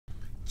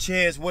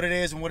Cheers, what it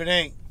is and what it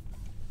ain't.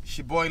 It's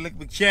your boy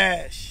Liquid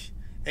Cash,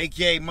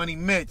 aka Money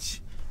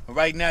Mitch. And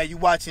right now you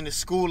watching the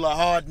School of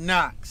Hard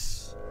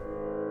Knocks.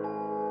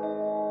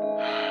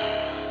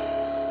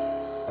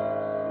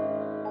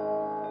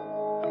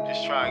 I'm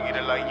just trying to get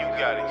it like you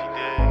got it, you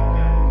dig?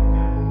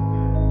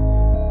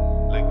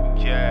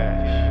 Liquid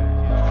Cash.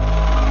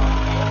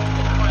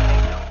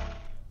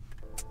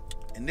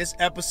 And this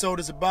episode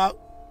is about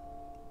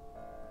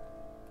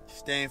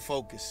staying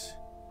focused.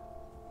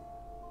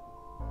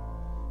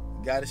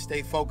 Gotta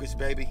stay focused,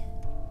 baby.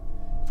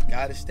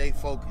 Gotta stay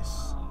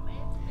focused.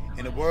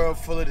 In a world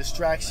full of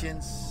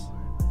distractions,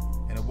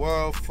 in a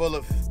world full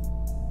of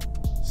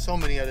so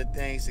many other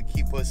things to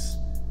keep us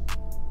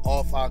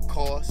off our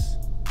course,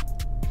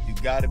 you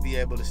gotta be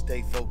able to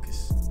stay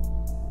focused.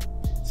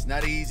 It's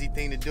not an easy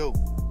thing to do.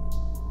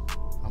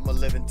 I'm a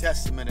living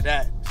testament of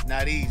that. It's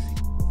not easy.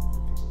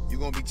 You're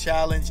gonna be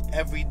challenged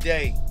every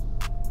day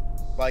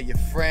by your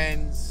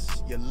friends,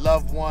 your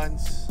loved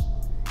ones,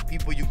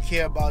 people you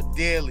care about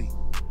dearly.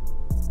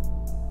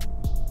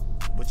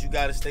 But you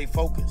gotta stay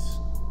focused.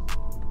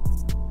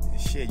 And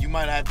shit, you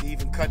might have to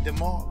even cut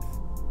them off.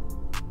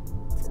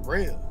 For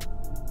real.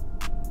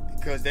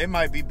 Because they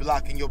might be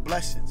blocking your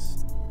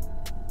blessings.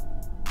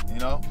 You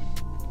know?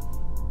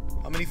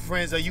 How many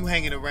friends are you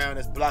hanging around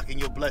that's blocking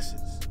your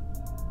blessings?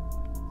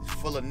 It's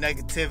full of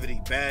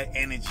negativity, bad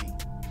energy.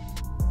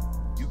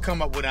 You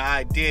come up with an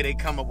idea, they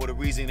come up with a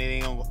reason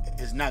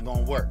it's not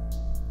gonna work.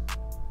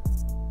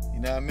 You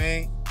know what I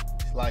mean?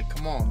 It's like,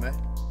 come on, man.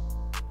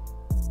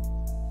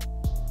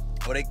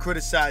 Or they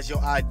criticize your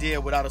idea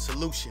without a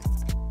solution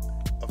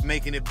of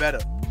making it better.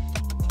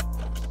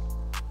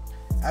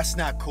 That's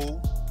not cool.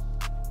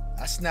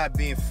 That's not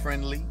being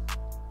friendly.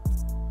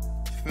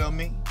 You feel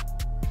me?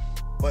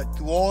 But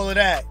through all of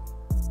that,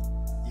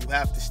 you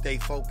have to stay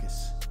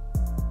focused.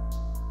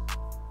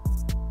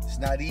 It's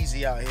not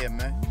easy out here,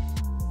 man.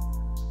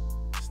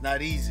 It's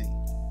not easy.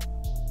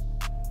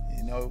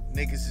 You know,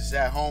 niggas is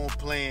at home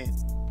playing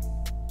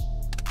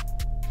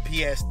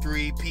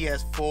PS3,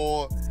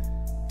 PS4,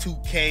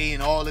 2K,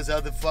 and all this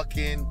other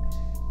fucking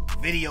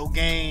video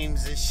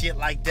games and shit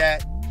like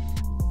that.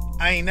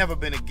 I ain't never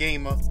been a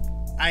gamer.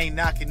 I ain't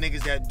knocking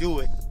niggas that do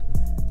it.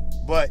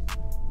 But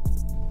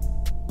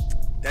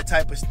that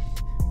type of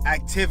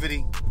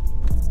activity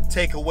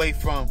take away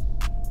from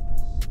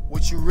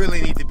what you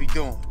really need to be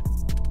doing.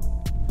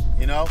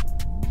 You know?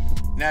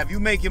 Now, if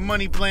you making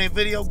money playing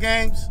video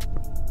games,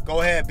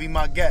 go ahead, be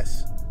my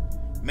guest.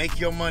 Make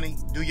your money,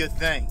 do your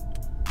thing.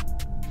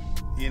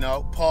 You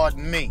know,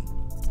 pardon me.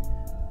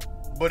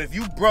 But if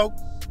you broke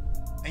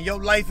and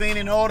your life ain't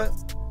in order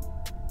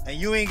and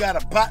you ain't got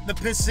a pot to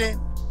piss in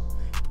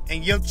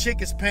and your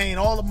chick is paying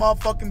all the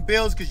motherfucking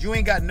bills because you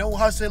ain't got no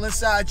hustle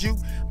inside you,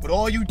 but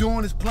all you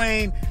doing is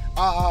playing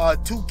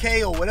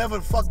 2K or whatever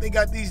the fuck they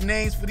got these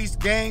names for these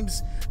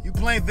games, you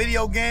playing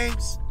video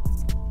games,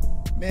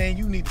 man,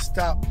 you need to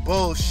stop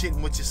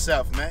bullshitting with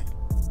yourself, man.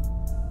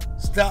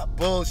 Stop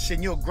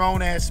bullshitting. You're a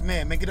grown-ass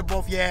man. Man, get up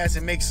off your ass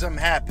and make something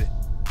happen.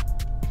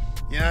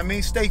 You know what I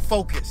mean? Stay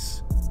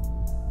focused.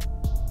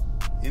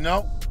 You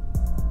know?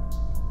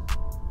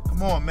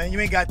 Come on, man. You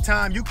ain't got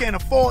time. You can't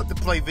afford to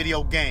play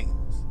video games.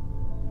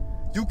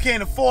 You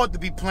can't afford to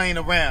be playing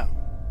around.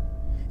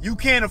 You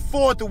can't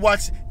afford to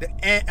watch the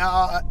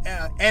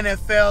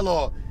NFL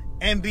or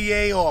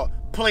NBA or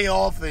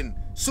playoff and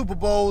Super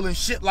Bowl and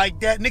shit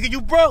like that. Nigga,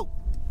 you broke.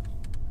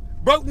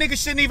 Broke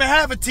niggas shouldn't even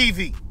have a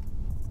TV.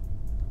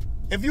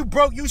 If you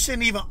broke, you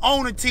shouldn't even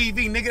own a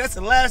TV, nigga. That's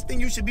the last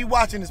thing you should be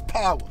watching is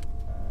Power.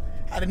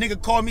 Had a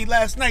nigga call me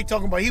last night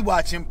talking about he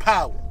watching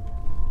Power.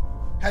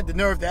 Had the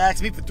nerve to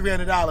ask me for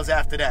 $300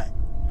 after that.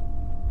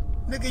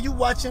 Nigga, you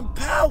watching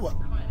Power.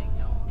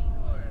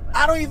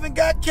 I don't even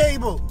got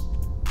cable.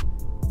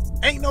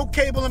 Ain't no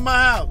cable in my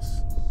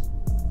house.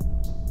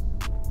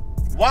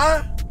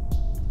 Why?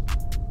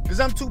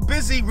 Because I'm too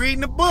busy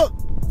reading a book.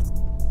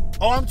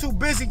 Or I'm too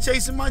busy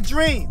chasing my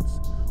dreams.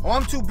 Or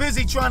I'm too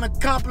busy trying to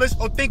accomplish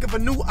or think of a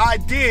new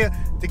idea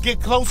to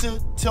get closer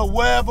to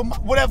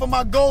whatever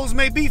my goals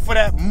may be for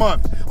that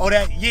month or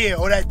that year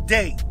or that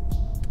day.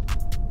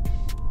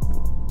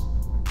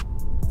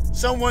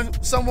 Someone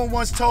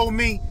once told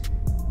me,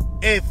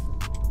 if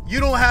you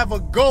don't have a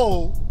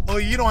goal or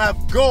you don't have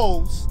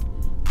goals,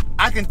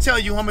 I can tell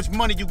you how much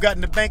money you got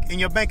in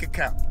your bank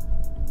account.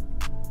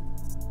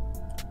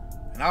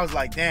 And I was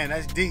like, damn,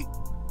 that's deep.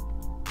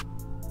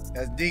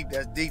 That's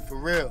deep for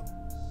real.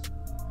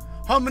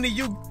 How many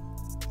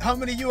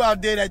of you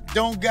out there that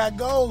don't got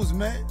goals,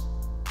 man?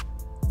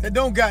 That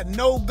don't got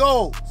no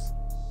goals.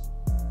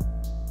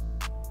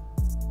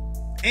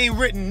 Ain't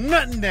written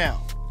nothing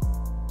down.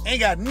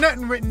 Ain't got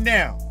nothing written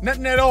down.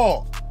 Nothing at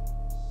all.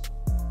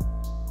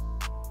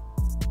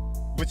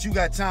 But you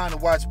got time to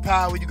watch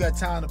Power. You got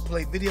time to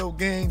play video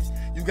games.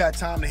 You got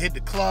time to hit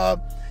the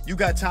club. You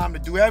got time to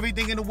do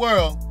everything in the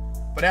world,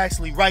 but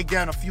actually write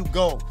down a few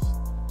goals.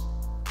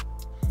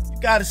 You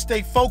got to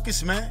stay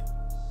focused, man.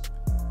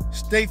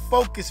 Stay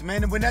focused,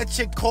 man. And when that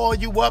chick call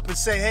you up and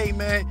say, hey,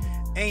 man,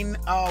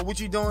 what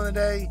you doing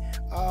today?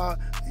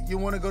 you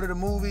want to go to the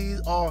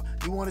movies, or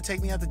you want to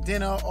take me out to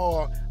dinner,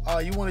 or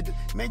you want to do,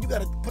 man, you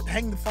got to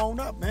hang the phone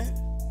up, man.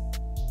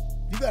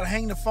 You got to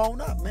hang the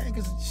phone up, man,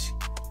 because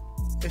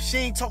if she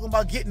ain't talking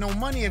about getting no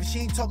money, if she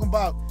ain't talking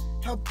about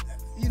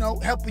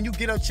helping you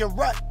get out your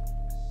rut,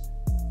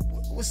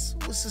 what's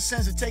the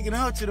sense of taking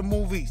her to the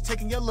movies,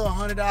 taking your little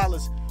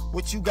 $100,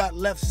 what you got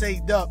left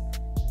saved up,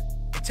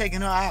 and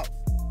taking her out?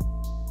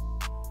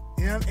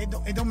 You know,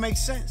 it don't make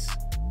sense.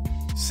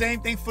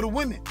 Same thing for the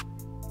women.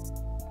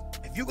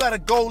 If you got a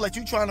goal that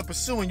you're trying to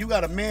pursue and you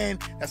got a man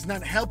that's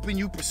not helping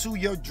you pursue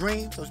your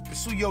dreams or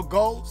pursue your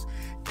goals,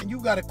 then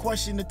you got to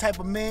question the type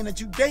of man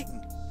that you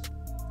dating.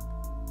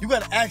 You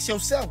got to ask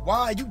yourself, why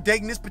are you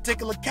dating this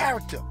particular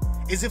character?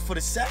 Is it for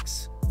the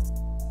sex?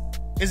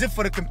 Is it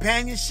for the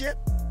companionship?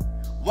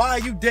 Why are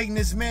you dating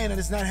this man that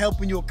is not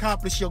helping you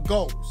accomplish your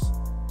goals?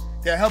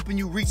 They're helping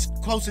you reach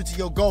closer to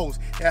your goals.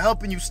 They're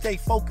helping you stay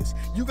focused.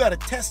 You got a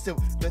test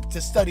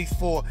to study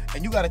for,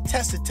 and you got a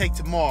test to take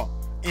tomorrow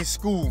in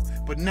school.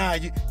 But now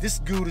this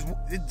dude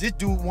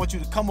wants you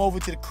to come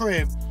over to the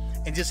crib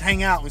and just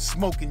hang out and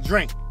smoke and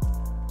drink.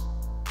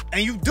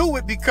 And you do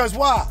it because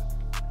why?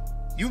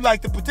 You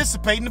like to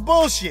participate in the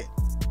bullshit.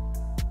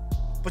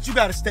 But you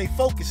got to stay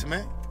focused,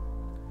 man.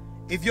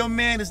 If your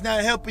man is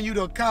not helping you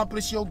to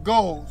accomplish your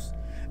goals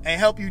and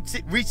help you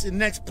reach the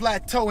next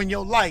plateau in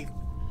your life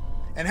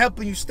and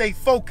helping you stay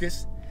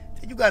focused,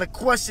 then you got to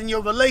question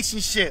your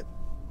relationship.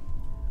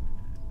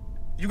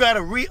 You got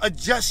to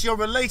readjust your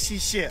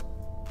relationship.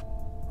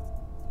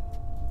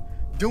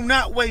 Do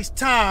not waste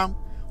time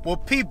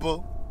with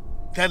people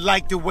that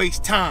like to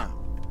waste time.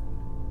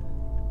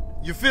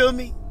 You feel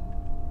me?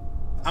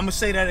 I'm going to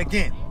say that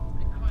again,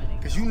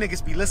 because you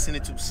niggas be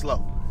listening too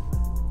slow.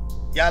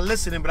 Y'all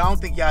listening, but I don't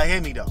think y'all hear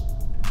me though.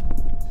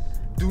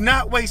 Do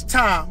not waste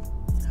time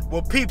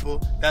with people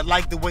that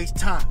like to waste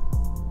time.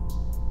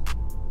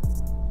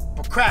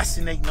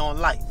 Procrastinating on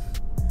life.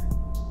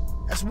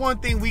 That's one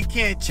thing we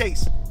can't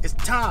chase. It's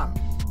time.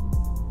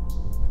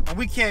 And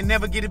we can't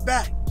never get it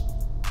back.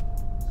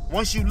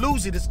 Once you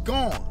lose it, it's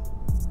gone.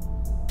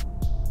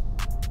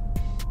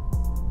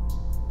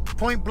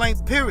 Point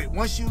blank, period.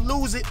 Once you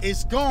lose it,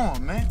 it's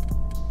gone, man.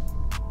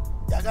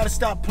 Y'all gotta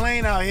stop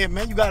playing out here,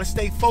 man. You gotta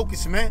stay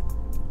focused, man.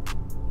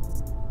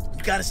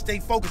 You gotta stay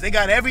focused. They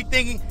got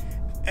everything.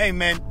 Hey,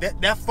 man,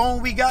 that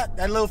phone we got,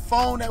 that little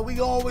phone that we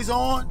always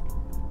on,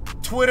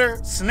 Twitter,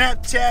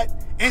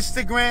 Snapchat,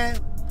 Instagram,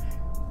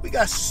 we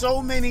got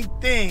so many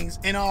things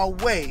in our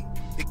way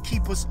that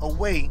keep us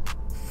away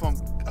from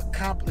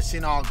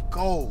accomplishing our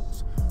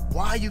goals.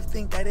 Why you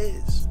think that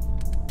is?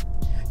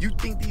 You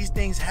think these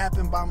things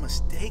happen by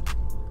mistake?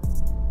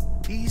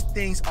 These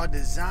things are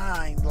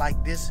designed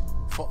like this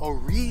for a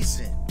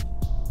reason.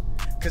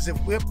 Because if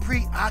we're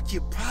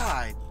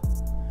preoccupied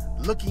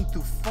looking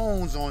through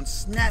phones on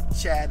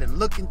Snapchat and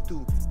looking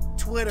through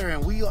Twitter,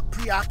 and we are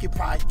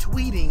preoccupied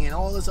tweeting and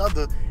all this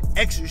other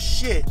extra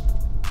shit,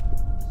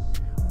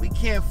 we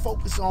can't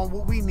focus on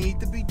what we need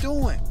to be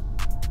doing.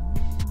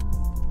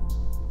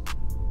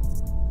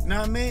 You know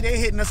what I mean? They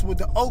hitting us with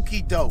the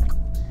okie doke.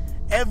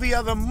 Every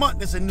other month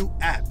there's a new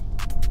app.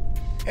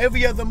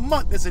 Every other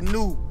month there's a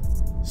new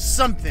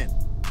something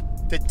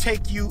to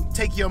take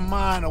your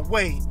mind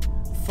away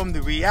from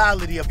the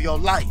reality of your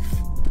life.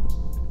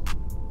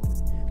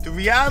 The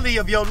reality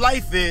of your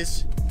life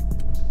is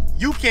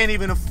you can't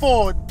even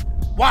afford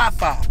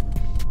Wi-Fi.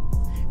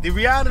 The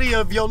reality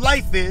of your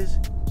life is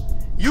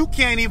you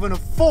can't even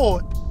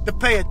afford to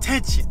pay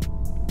attention.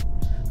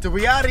 The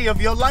reality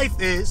of your life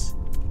is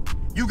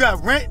you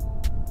got rent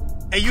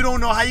and you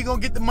don't know how you're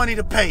going to get the money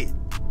to pay it.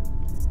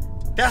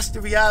 That's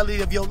the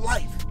reality of your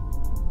life.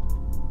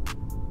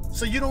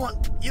 So you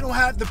don't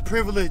have the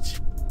privilege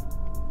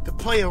to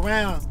play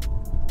around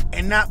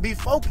and not be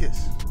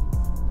focused.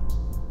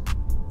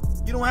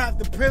 You don't have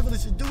the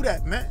privilege to do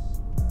that, man.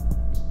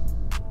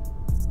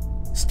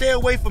 Stay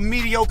away from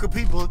mediocre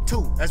people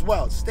too, as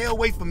well. Stay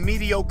away from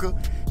mediocre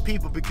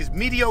people, because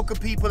mediocre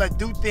people that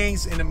do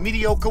things in a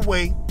mediocre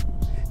way,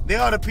 they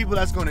are the people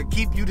that's going to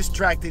keep you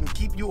distracted and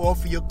keep you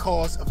off of your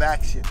course of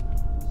action.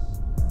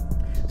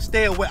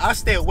 Stay away. I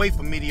stay away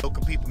from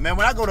mediocre people, man.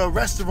 When I go to a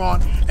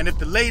restaurant and if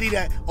the lady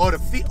the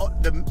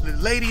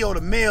lady or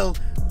the male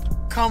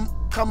come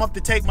up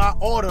to take my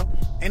order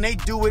and they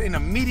do it in a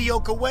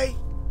mediocre way,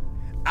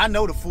 I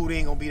know the food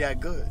ain't gonna be that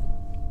good.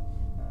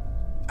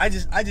 I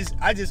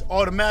just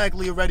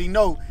automatically already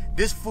know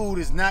this food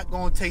is not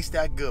gonna taste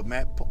that good,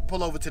 man.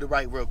 Pull over to the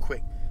right real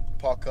quick.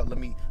 Park up. Let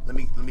me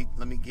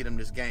get him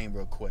this game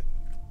real quick.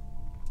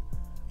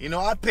 You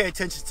know, I pay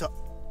attention to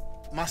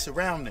my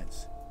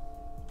surroundings.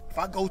 If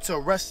I go to a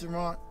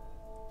restaurant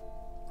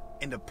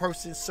and the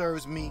person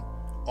serves me,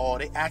 or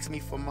they ask me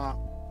for my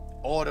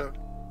order,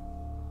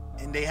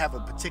 and they have a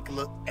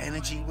particular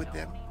energy with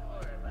them,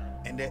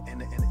 and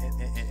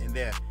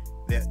they're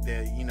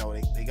you know,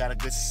 they got a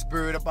good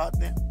spirit about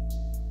them,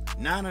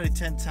 9 out of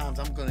 10 times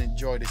I'm gonna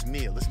enjoy this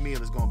meal. This meal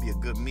is gonna be a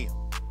good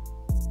meal.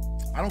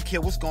 I don't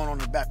care what's going on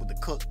in the back with the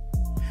cook.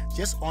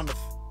 Just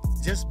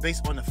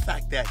based on the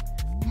fact that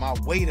my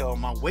waiter or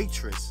my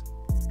waitress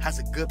has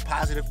a good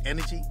positive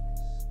energy,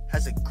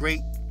 has a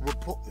great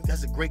rapport,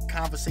 has a great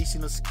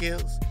conversational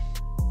skills,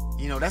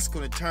 you know, that's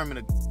going to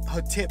determine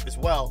her tip as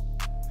well.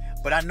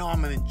 But I know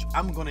I'm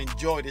gonna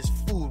enjoy this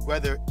food,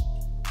 whether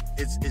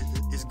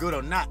it's good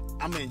or not.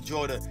 I'm gonna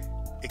enjoy the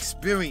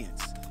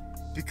experience,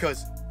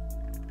 because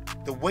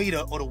the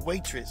waiter or the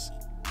waitress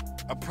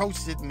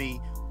approached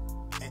me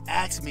and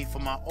asked me for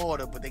my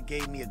order, but they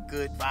gave me a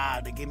good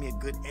vibe. They gave me a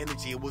good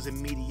energy. It wasn't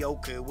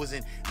mediocre. It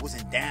wasn't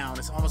down.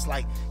 It's almost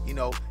like, you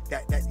know,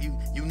 that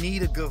you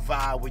need a good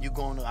vibe when you're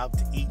going out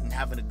to eat and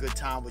having a good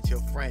time with your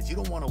friends. You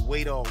don't want a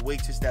waiter or a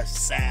waitress that's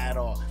sad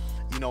or,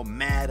 you know,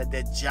 mad at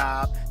their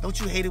job. Don't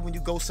you hate it when you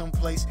go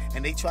someplace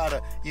and they try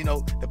to, you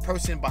know, the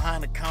person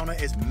behind the counter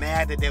is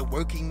mad that they're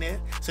working there,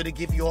 so they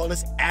give you all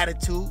this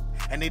attitude,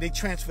 and they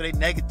transfer their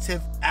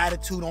negative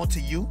attitude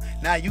onto you.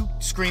 Now you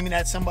screaming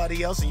at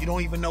somebody else and you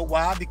don't even know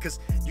why, because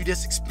you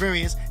just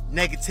experienced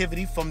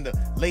negativity from the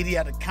lady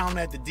at the counter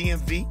at the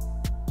DMV.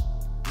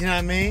 You know what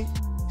I mean?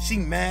 She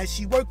mad,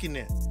 she working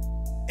there.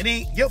 It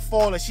ain't your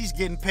fault that she's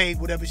getting paid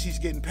whatever she's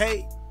getting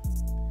paid.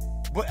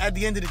 But at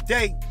the end of the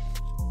day,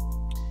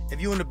 if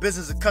you're in the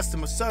business of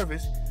customer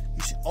service,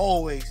 you should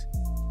always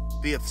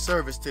be of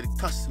service to the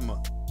customer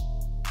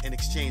and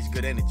exchange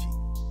good energy.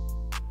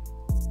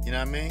 You know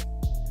what I mean?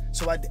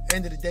 So at the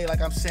end of the day, like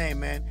I'm saying,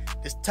 man,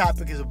 this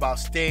topic is about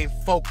staying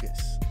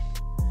focused.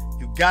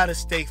 You gotta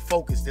stay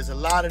focused. There's a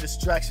lot of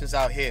distractions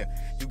out here.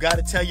 You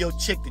gotta tell your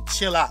chick to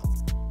chill out.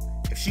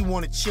 If she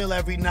wanna chill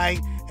every night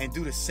and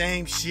do the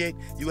same shit,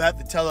 you have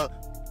to tell her,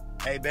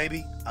 hey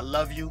baby, I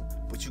love you,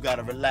 but you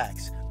gotta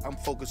relax. I'm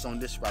focused on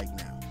this right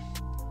now.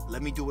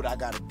 Let me do what I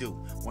gotta do.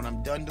 When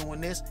I'm done doing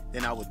this,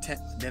 then I would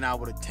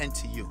attend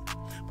to you.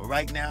 But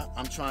right now,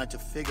 I'm trying to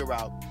figure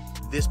out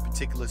this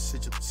particular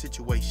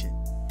situation.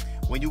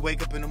 When you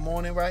wake up in the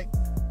morning, right?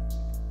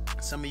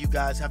 Some of you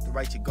guys have to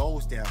write your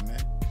goals down,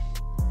 man.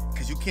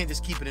 Because you can't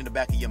just keep it in the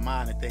back of your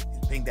mind and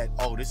think that,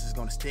 oh, this is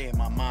gonna stay in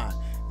my mind.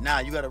 Nah,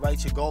 you gotta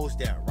write your goals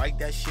down. Write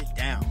that shit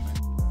down,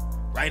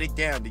 man. Write it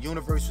down. The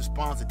universe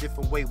responds a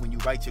different way when you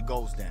write your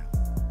goals down.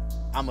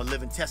 I'm a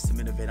living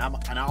testament of it.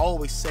 And I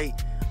always say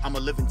I'm a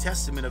living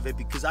testament of it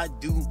because I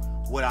do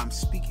what I'm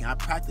speaking. I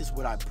practice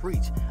what I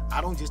preach.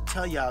 I don't just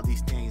tell y'all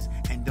these things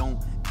and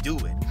don't do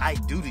it. I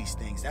do these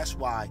things. That's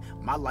why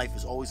my life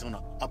is always on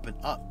the up and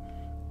up.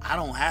 I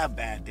don't have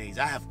bad days.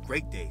 I have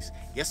great days.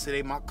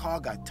 Yesterday, my car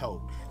got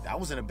towed. That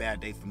wasn't a bad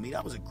day for me.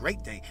 That was a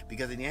great day,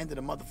 because at the end of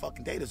the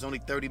motherfucking day, there's only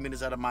 30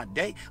 minutes out of my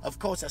day. Of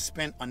course, I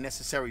spent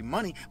unnecessary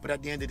money, but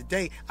at the end of the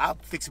day,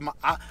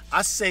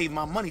 I save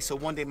my money, so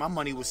one day my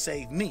money will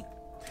save me.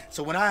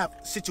 So when I have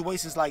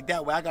situations like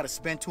that where I got to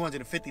spend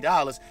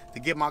 $250 to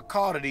get my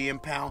car to the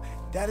impound,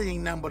 that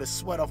ain't nothing but a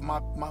sweat off my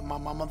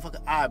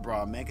motherfucking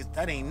eyebrow, man, because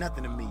that ain't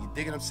nothing to me. You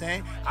dig what I'm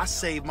saying? I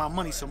save my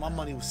money, so my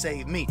money will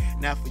save me.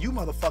 Now, for you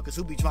motherfuckers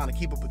who be trying to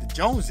keep up with the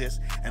Joneses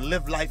and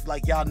live life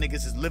like y'all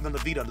niggas is living La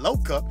Vida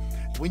Loca,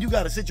 when you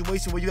got a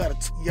situation where you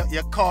got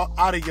your car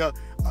out of your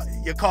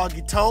car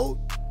get towed,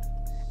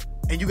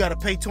 and you got to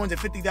pay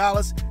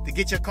 $250 to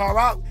get your car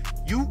out,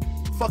 you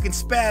fucking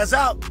spaz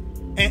out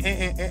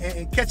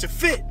and catch a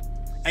fit,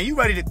 and you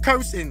ready to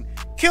curse and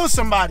kill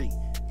somebody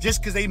just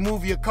because they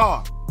move your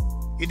car.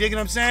 You dig what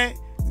I'm saying?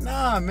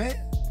 Nah, man.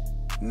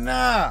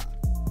 Nah.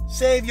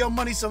 Save your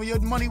money so your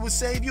money will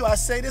save you. I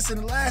say this in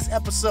the last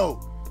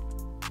episode.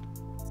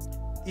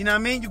 You know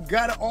what I mean? You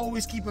gotta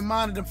always keep in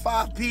mind the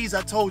 5 P's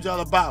I told y'all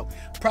about.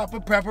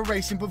 Proper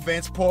preparation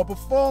prevents poor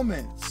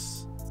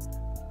performance.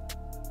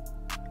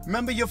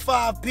 Remember your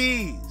 5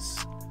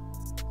 P's.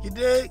 You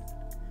dig?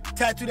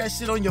 Tattoo that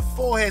shit on your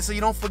forehead so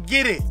you don't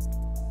forget it.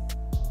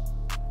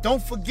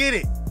 Don't forget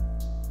it.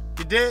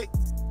 You dig?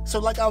 So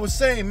like I was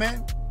saying,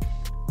 man,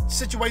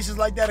 situations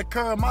like that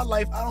occur in my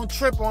life. I don't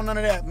trip on none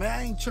of that, man.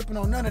 I ain't tripping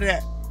on none of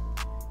that.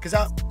 Because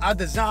I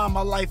designed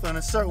my life in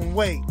a certain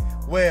way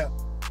where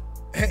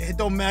it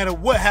don't matter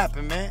what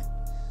happened, man.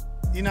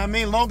 You know what I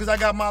mean? Long as I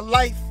got my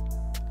life,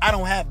 I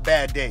don't have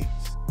bad days.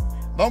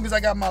 Long as I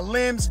got my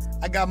limbs,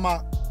 I got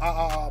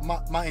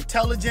my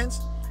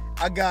intelligence,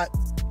 I got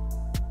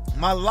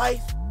my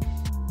life.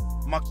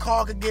 My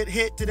car could get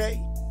hit today.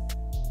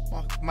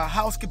 My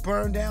house could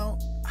burn down.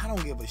 I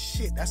don't give a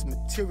shit. That's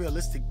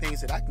materialistic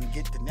things that I can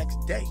get the next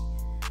day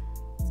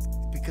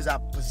because I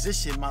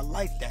position my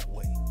life that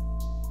way.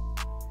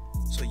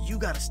 So you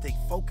got to stay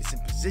focused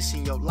and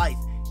position your life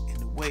in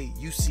the way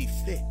you see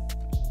fit.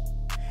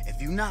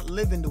 If you're not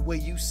living the way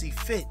you see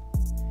fit,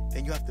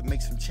 then you have to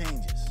make some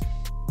changes.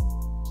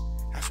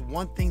 That's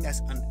one thing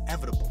that's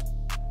inevitable.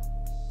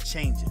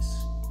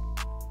 Changes.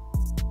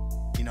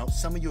 You know,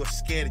 some of you are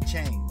scared to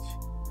change,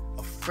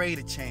 afraid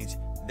to change.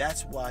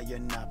 That's why you're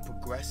not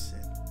progressing.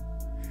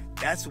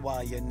 That's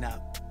why you're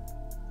not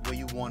where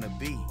you want to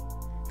be,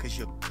 because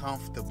you're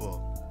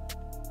comfortable.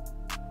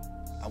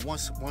 I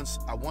once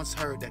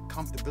heard that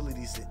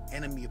comfortability is the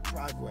enemy of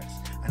progress,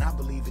 and I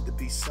believe it to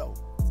be so.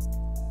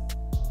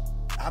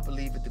 I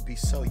believe it to be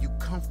so. You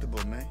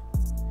comfortable, man.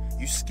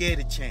 You scared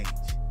to change.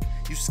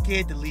 You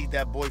scared to leave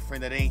that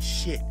boyfriend that ain't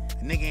shit.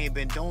 The nigga ain't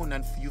been doing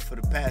nothing for you for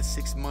the past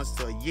 6 months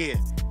to a year.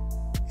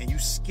 And you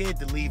scared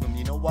to leave him.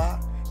 You know why?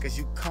 Because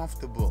you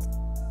comfortable.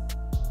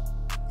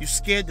 You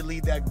scared to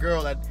leave that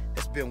girl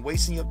that's been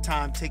wasting your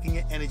time, taking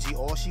your energy.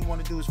 All she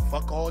want to do is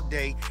fuck all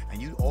day,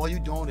 and all you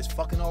doing is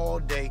fucking all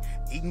day,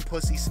 eating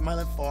pussy,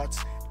 smelling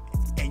farts,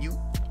 and you,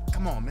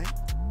 come on, man.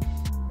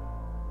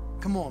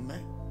 Come on,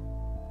 man.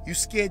 You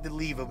scared to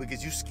leave her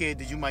because you scared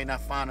that you might not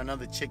find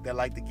another chick that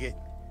like to get,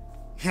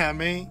 you know what I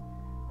mean?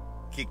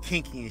 Get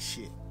kinky and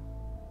shit.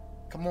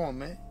 Come on,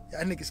 man.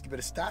 Y'all niggas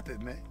better stop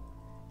it, man.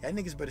 Y'all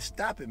niggas better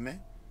stop it, man.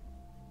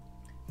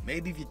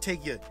 Maybe if you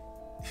take your...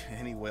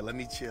 Anyway, let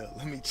me chill.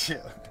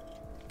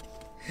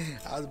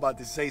 I was about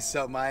to say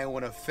something. I ain't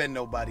want to offend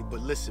nobody, but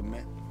listen,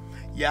 man.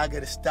 Y'all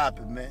gotta stop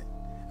it, man.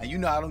 And you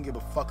know I don't give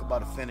a fuck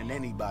about offending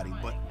anybody,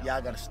 but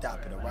y'all gotta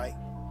stop it, all right?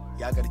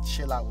 Y'all gotta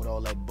chill out with all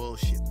that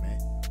bullshit, man.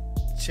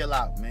 Chill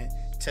out, man.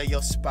 Tell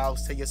your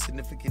spouse, tell your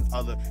significant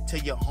other, tell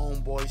your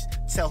homeboys,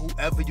 tell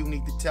whoever you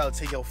need to tell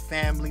your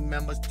family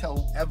members, tell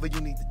whoever you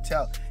need to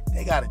tell.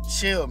 They gotta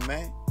chill,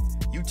 man.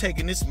 You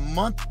taking this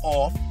month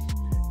off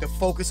to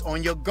focus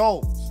on your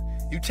goals.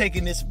 You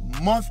taking this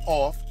month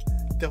off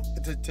to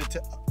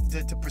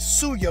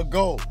pursue your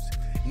goals.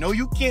 No,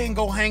 you can't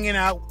go hanging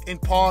out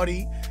and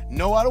party.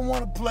 No, I don't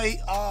want to play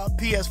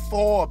PS4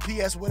 or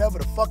PS whatever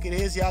the fuck it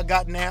is y'all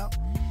got now.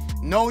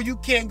 No, you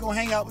can't go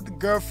hang out with the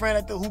girlfriend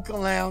at the hookah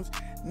lounge.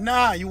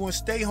 Nah, you want to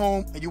stay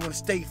home and you want to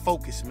stay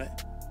focused, man.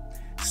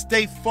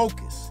 Stay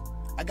focused.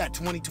 I got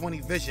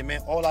 20/20 vision,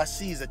 man. All I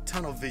see is a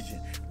tunnel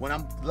vision. When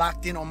I'm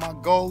locked in on my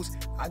goals,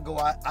 I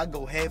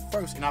go head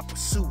first and I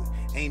pursue it.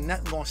 Ain't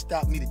nothing gonna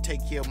stop me to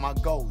take care of my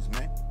goals,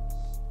 man.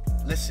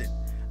 Listen,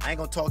 I ain't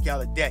gonna talk y'all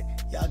to death.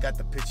 Y'all got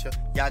the picture.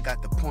 Y'all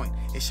got the point.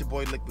 It's your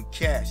boy Liquid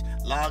Cash.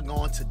 Log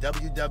on to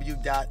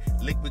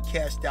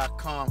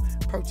www.liquidcash.com.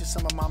 Purchase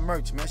some of my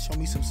merch, man. Show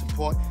me some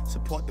support.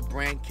 Support the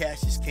brand.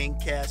 Cash is King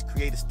Cash.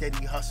 Create a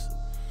steady hustle.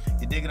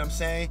 You dig what I'm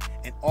saying?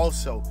 And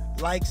also,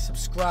 like,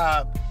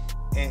 subscribe,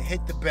 and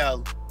hit the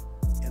bell.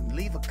 And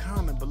leave a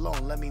comment below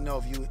and let me know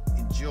if you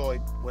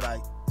enjoyed what I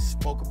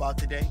spoke about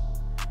today.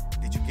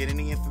 Did you get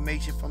any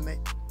information from it?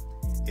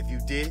 If you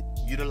did,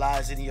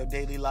 utilize it in your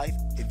daily life.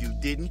 If you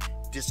didn't,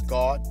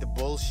 discard the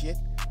bullshit.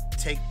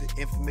 Take the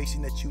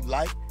information that you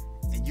like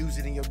and use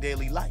it in your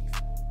daily life.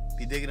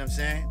 You dig what I'm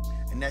saying?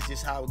 And that's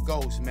just how it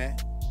goes, man.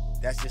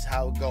 That's just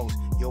how it goes.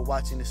 You're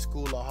watching the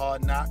School of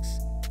Hard Knocks.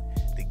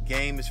 The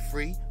game is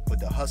free,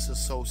 but the hustle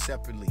sold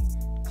separately.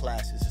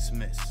 Class is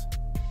dismissed.